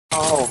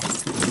Oh,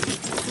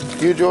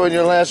 you enjoying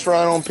your last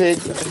run on Pig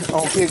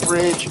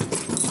Bridge?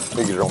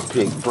 Figured on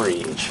Pig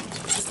Bridge.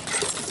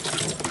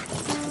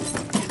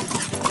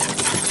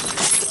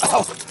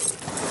 Oh.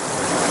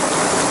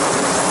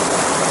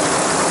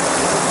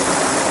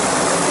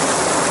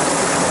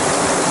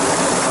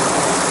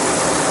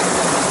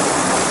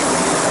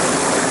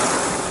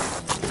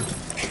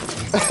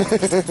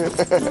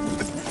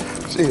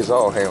 She is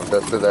all hammed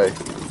up today.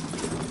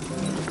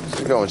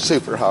 She's going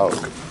super hog.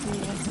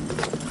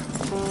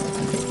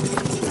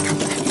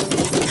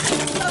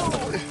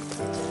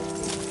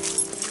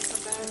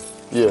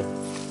 Yeah.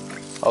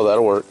 Oh,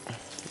 that'll work.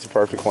 It's a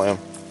perfect lamb.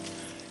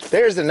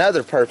 There's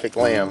another perfect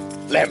lamb.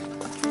 Lamb.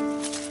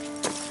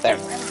 Lamb.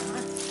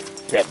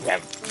 Lamb.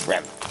 Lamb.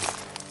 Lamb.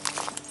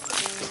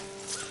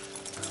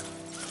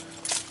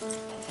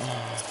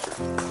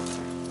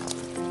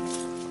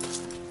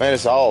 Man,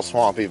 it's all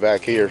swampy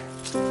back here.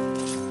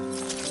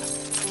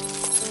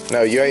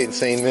 No, you ain't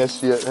seen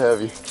this yet,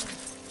 have you?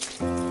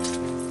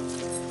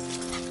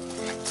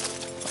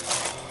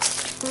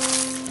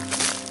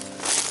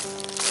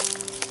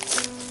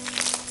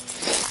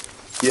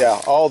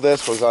 Yeah, all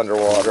this was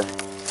underwater.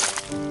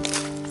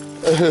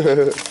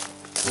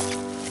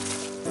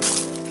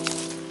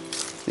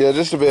 Yeah,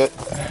 just a bit.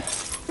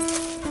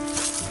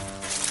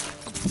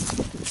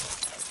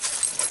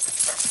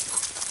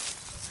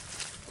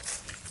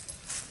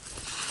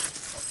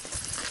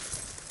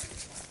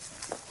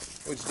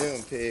 What you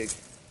doing, pig?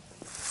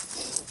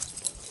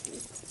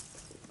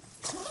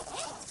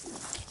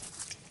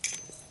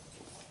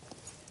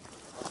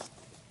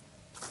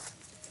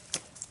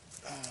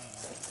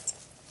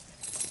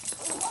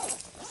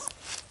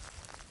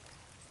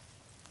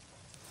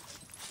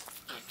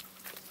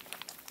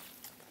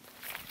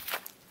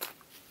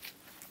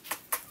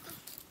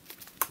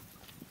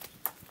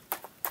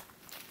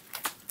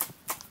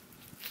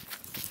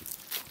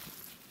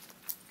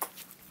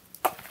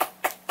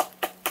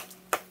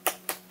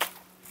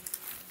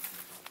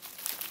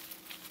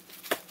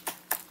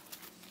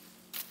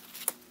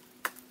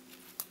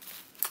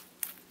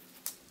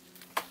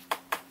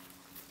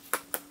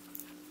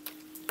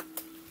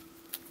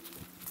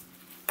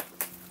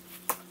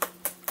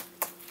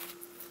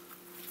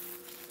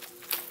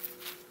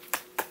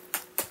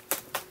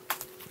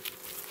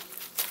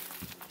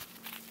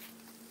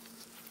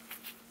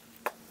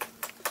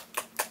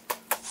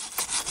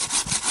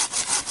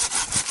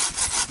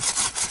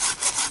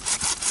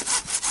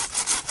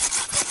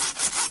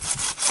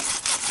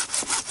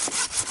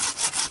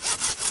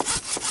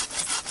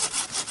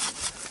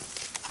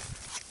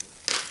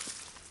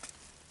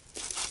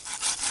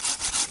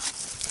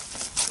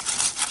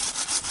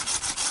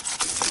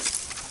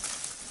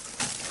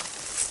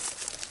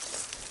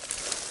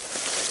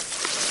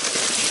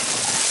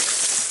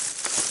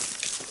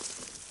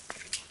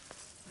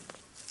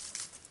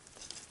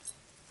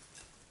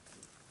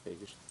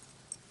 Figures.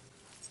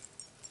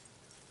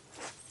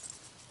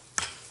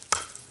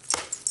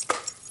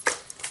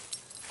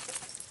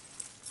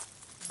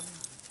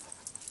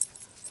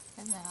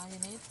 Isn't that all you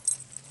need?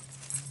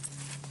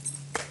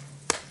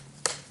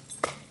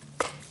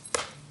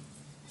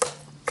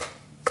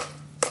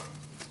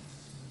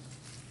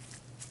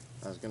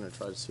 I was gonna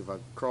try to see if I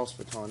could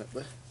crossfit on it,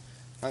 but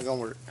not gonna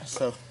work.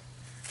 So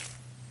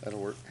that'll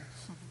work.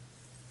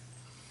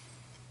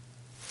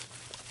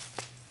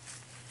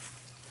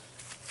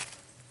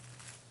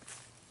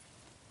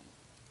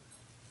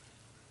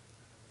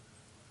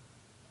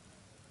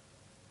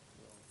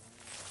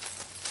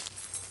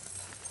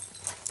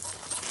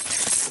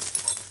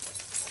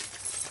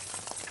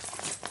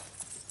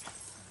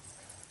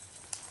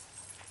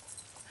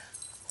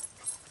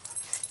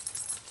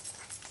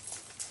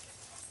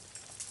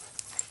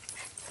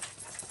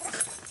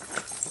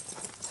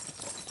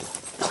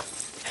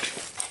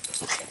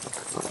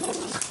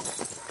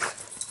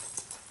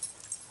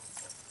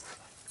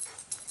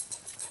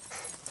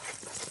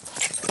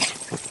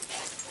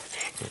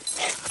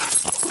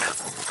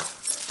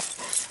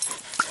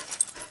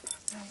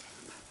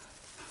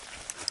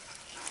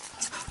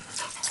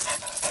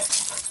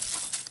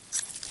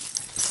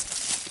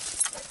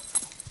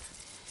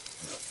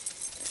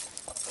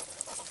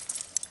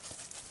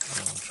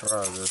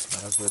 Try this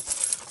now, but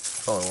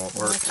probably won't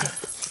work.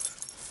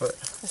 But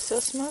It's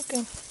still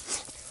smoking.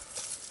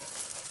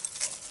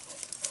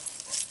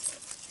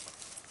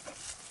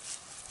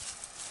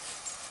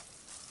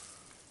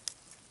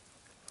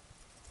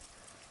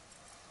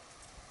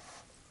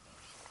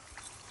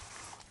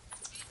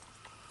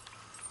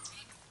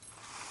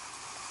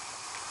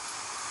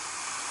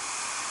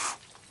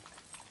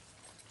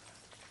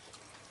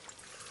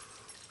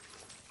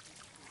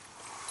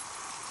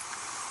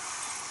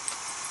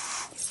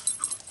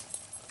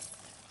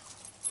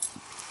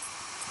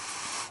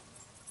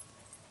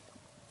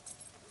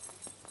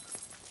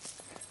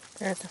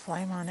 There's the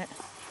flame on it.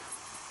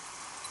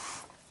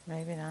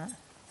 Maybe not.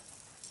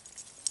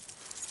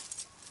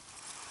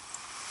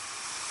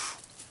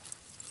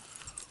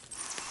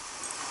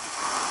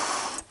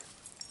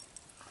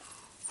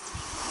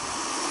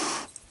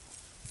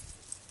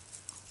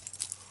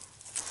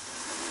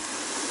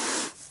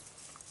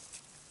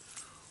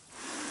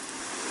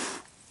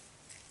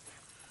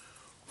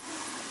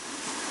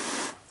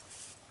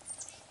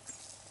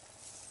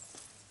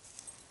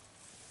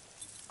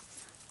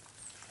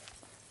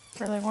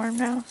 Really warm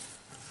now?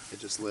 It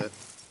just lit.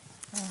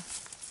 Oh.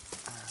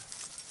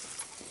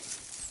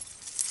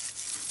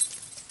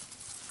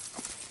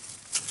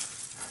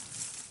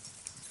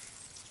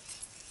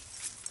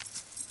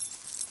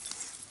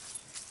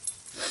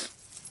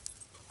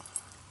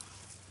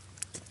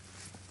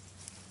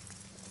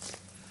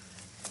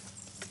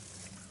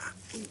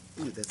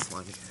 Ooh, that's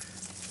slimy.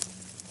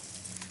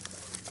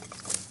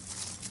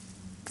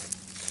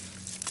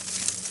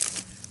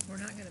 We're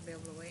not going to be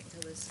able to wait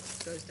until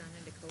this goes down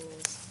into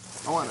coals.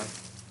 Oh, I know.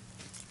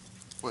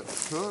 What,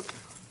 cook?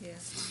 Yeah.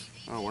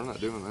 Oh, we're not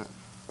doing that.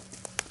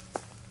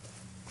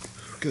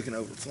 We're cooking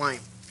over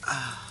flame.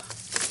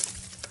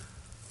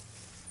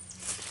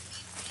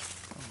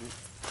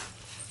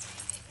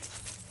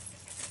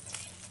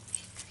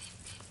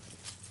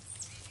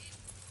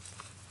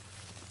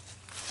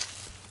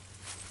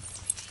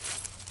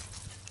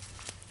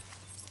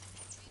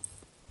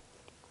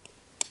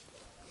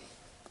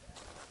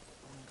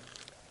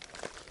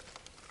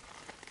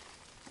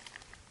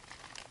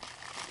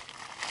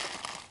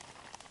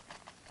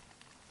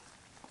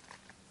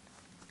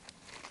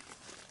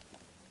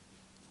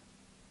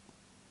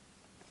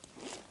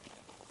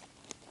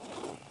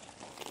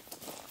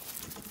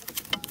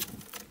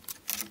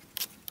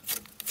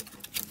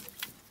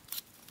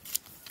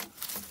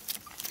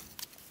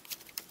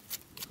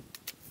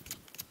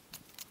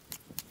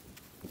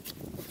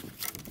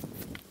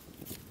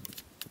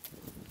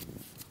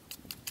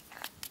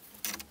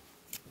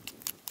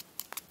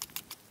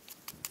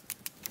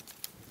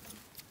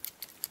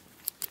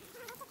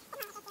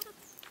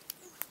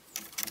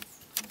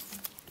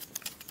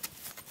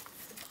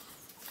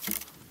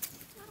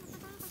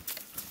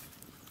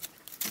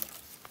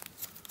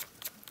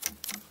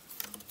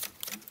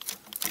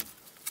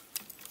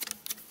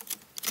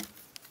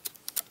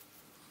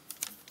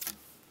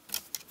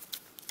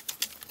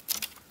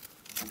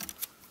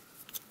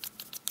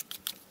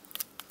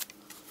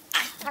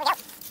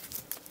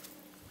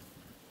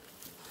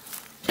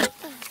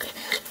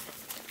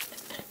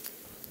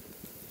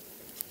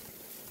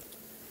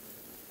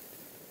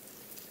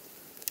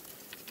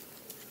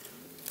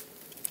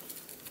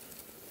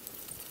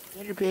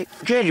 Ginger pig,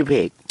 ginger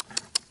pig.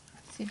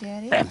 See,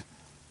 Daddy?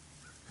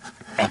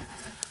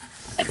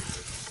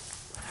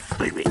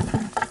 Push pig.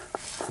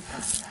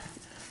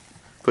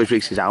 Push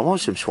pig says, I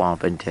want some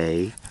swamping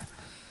tea.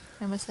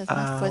 Emma says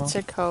my foots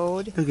are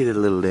cold. Look at the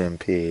little damn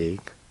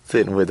pig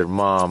sitting with her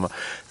mama.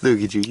 Look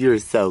at you, you're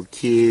so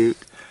cute.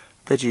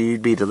 Bet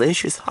you'd be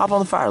delicious. Hop on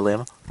the fire,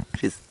 Lemma.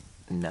 She's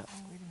no. Oh,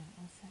 wait a minute.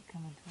 What's that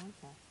coming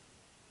towards us?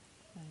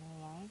 Another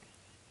log?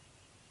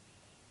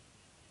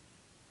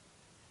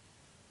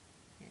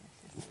 Yeah,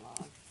 it's just a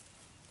log.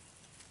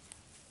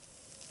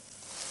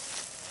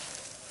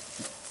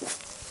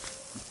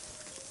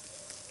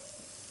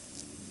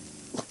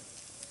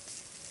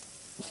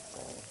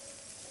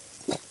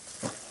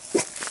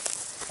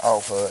 Oh,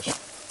 hush.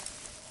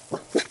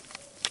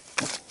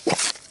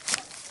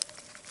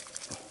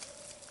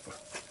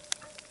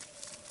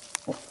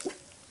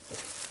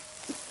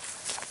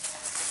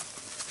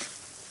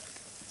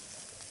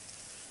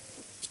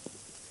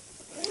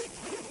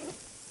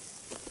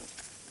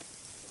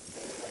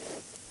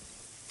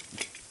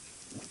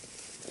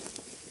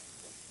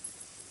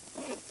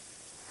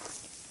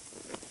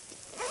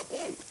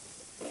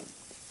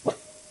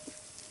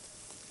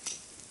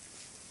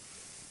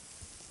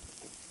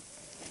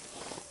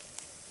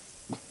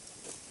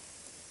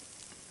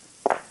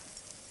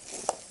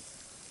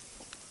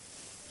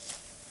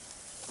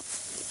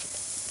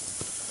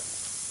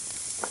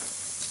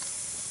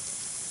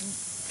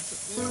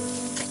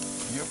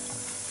 Yep.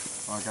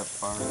 Oh, I got the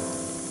fire on.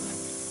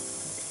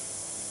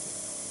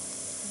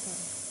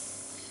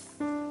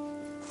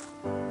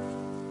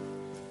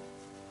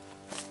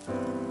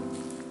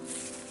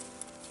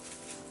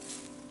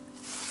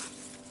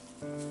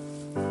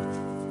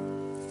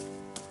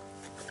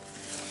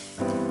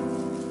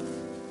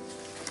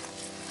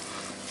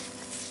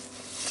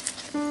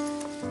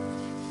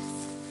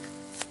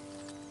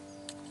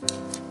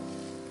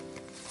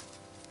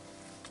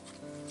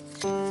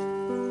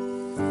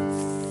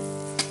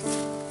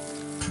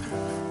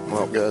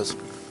 Well, guys,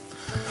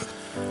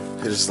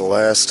 it is the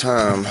last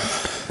time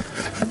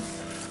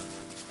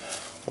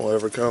we'll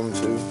ever come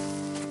to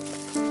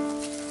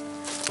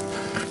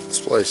this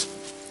place.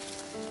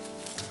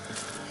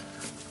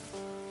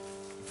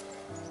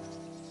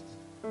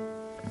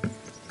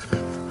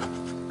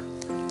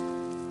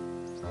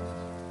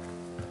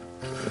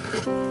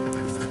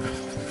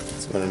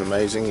 It's been an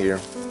amazing year.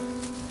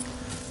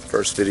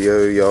 First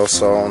video y'all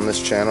saw on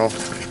this channel,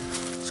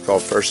 it's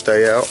called First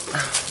Day Out.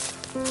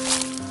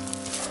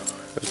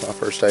 It was my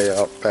first day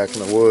out back in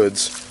the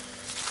woods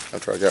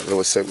after I got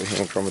really sick with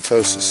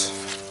hemochromatosis.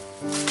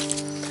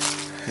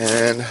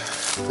 And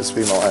this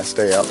will be my last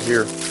day out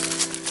here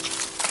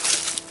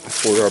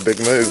before our big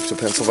move to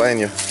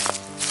Pennsylvania.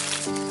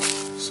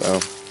 So,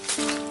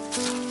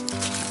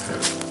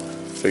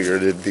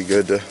 figured it'd be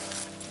good to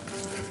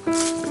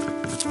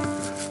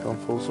come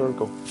full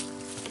circle.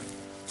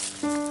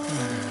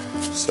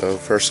 So, So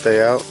first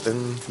day out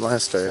and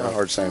last day out.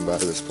 Hard saying bye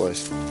to this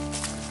place.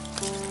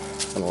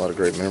 And a lot of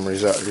great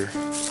memories out here.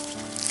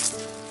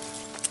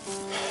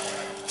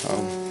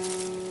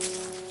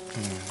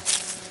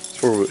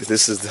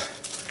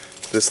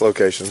 This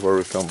location is where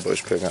we filmed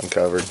Bush Pig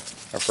Uncovered,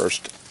 our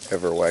first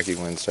ever Wacky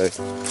Wednesday.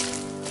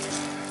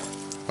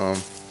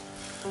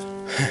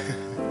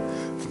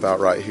 About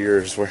right here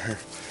is where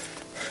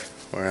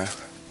I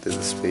did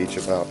the speech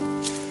about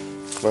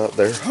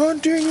their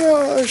hunting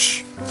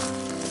rush.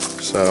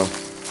 So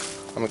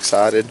I'm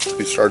excited.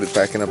 We started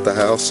packing up the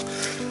house,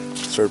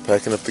 started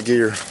packing up the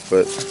gear,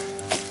 but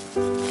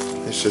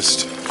it's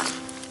just,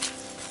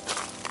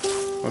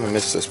 I'm gonna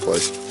miss this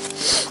place.